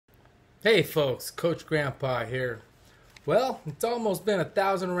Hey folks, Coach Grandpa here. Well, it's almost been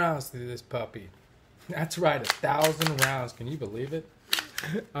 1,000 rounds through this puppy. That's right, 1,000 rounds. Can you believe it?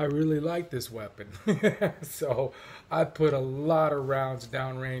 I really like this weapon. So I put a lot of rounds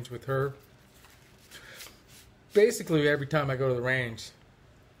downrange with her. Basically, every time I go to the range,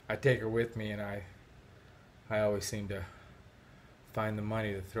 I take her with me, and I always seem to find the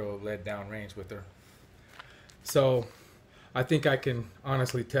money to throw lead downrange with her. So I think I can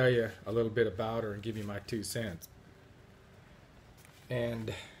honestly tell you a little bit about her and give you my 2 cents.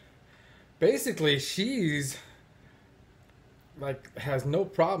 And basically, she's like has no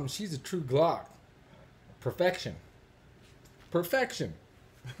problem. She's a true Glock. Perfection. Perfection.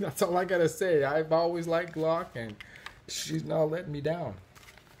 That's all I gotta say. I've always liked Glock, and she's not letting me down.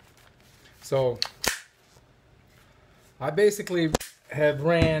 So I basically have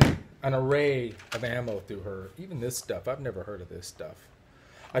ran an array of ammo through her. Even this stuff, I've never heard of this stuff.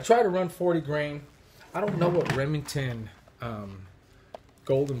 I try to run 40 grain. I don't know what Remington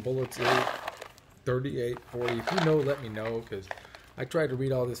golden bullets is. 38, 40. If you know, let me know, because I tried to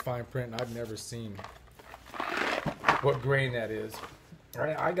read all this fine print and I've never seen what grain that is.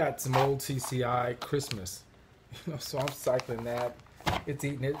 I got some old CCI Christmas, so I'm cycling that. It's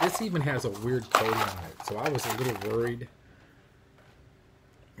eating it. This even has a weird coating on it, so I was a little worried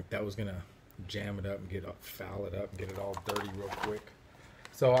if that was gonna jam it up and foul it up and get it all dirty real quick.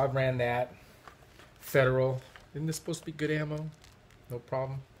 So I ran that. Federal. Isn't this supposed to be good ammo? No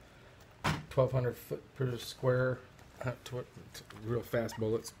problem. 1,200 foot per square, real fast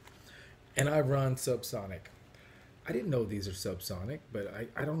bullets. And I run subsonic. I didn't know these are subsonic, but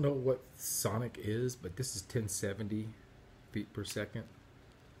I don't know what sonic is, but this is 1070 feet per second.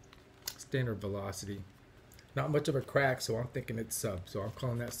 Standard velocity. Not much of a crack, so I'm thinking it's sub. So I'm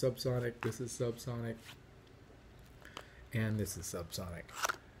calling that subsonic. This is subsonic. And this is subsonic.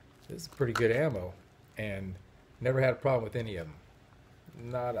 This is pretty good ammo. And never had a problem with any of them.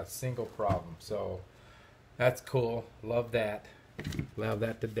 Not a single problem. So that's cool. Love that. Love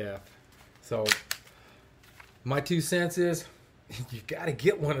that to death. So my 2 cents is you got to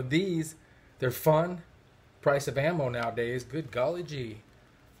get one of these. They're fun. Price of ammo nowadays. Good golly gee.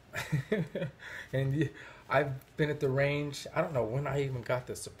 And I've been at the range. I don't know when I even got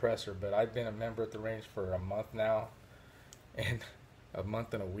the suppressor, but I've been a member at the range for a month now. And a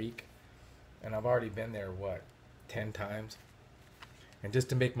month and a week. And I've already been there, what, 10 times? And just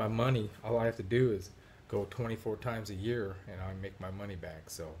to make my money, all I have to do is go 24 times a year and I make my money back.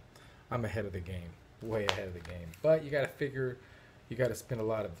 So I'm ahead of the game, way ahead of the game. But you got to figure, you got to spend a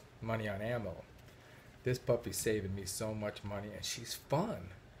lot of money on ammo. This puppy's saving me so much money, and she's fun.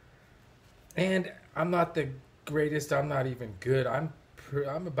 And I'm not the greatest. I'm not even good. I'm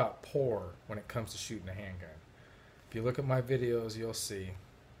about poor when it comes to shooting a handgun. If you look at my videos, you'll see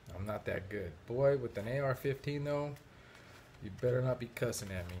I'm not that good. Boy, with an AR-15 though, you better not be cussing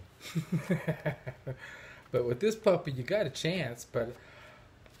at me. But with this puppy, you got a chance. But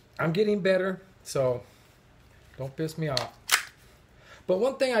I'm getting better, so don't piss me off. But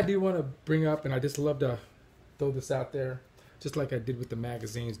one thing I do want to bring up, and I just love to throw this out there, just like I did with the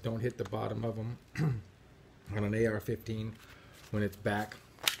magazines, don't hit the bottom of them on an AR-15 when it's back,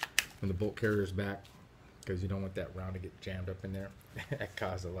 when the bolt carrier's back, because you don't want that round to get jammed up in there. That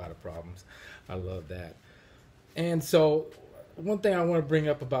caused a lot of problems. I love that. And so one thing I want to bring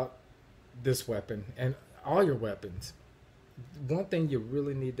up about this weapon and all your weapons, one thing you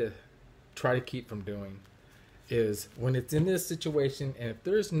really need to try to keep from doing is when it's in this situation, and if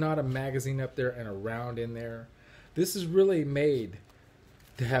there's not a magazine up there and a round in there, this is really made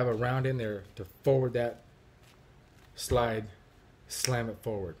to have a round in there to forward that slide, slam it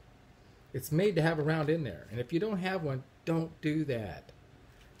forward. It's made to have a round in there. And if you don't have one, don't do that.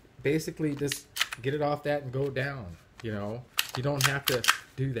 Basically, just get it off that and go down. You know, you don't have to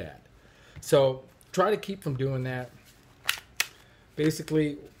do that. So try to keep from doing that.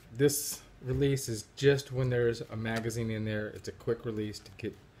 Basically, this release is just when there's a magazine in there. It's a quick release to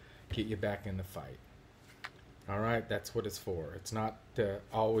get you back in the fight. All right, that's what it's for. It's not to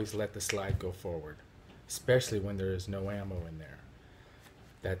always let the slide go forward, especially when there is no ammo in there.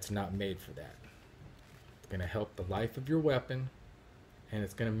 That's not made for that. It's going to help the life of your weapon, and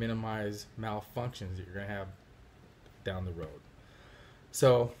it's going to minimize malfunctions that you're going to have down the road.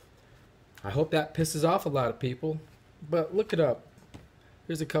 So I hope that pisses off a lot of people, but look it up.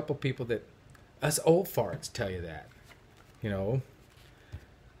 There's a couple people that us old farts tell you that. You know,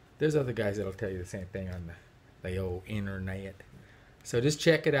 there's other guys that'll tell you the same thing on the old internet. So just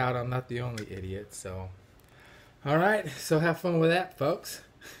check it out. I'm not the only idiot. So, all right. So have fun with that, folks.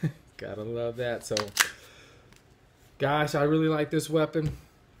 Gotta love that. So, gosh, I really like this weapon.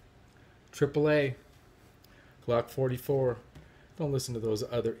 AAA, Glock 44. Don't listen to those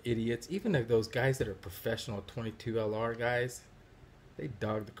other idiots. Even those guys that are professional 22 LR guys, they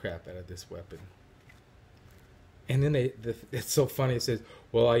dog the crap out of this weapon. And then it's so funny. It says,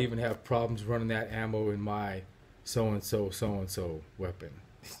 well, I even have problems running that ammo in my so-and-so weapon.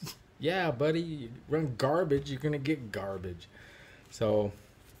 Yeah, buddy, you run garbage, you're going to get garbage. So,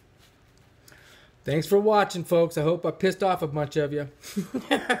 thanks for watching, folks. I hope I pissed off a bunch of you.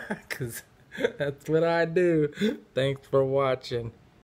 Because that's what I do. Thanks for watching.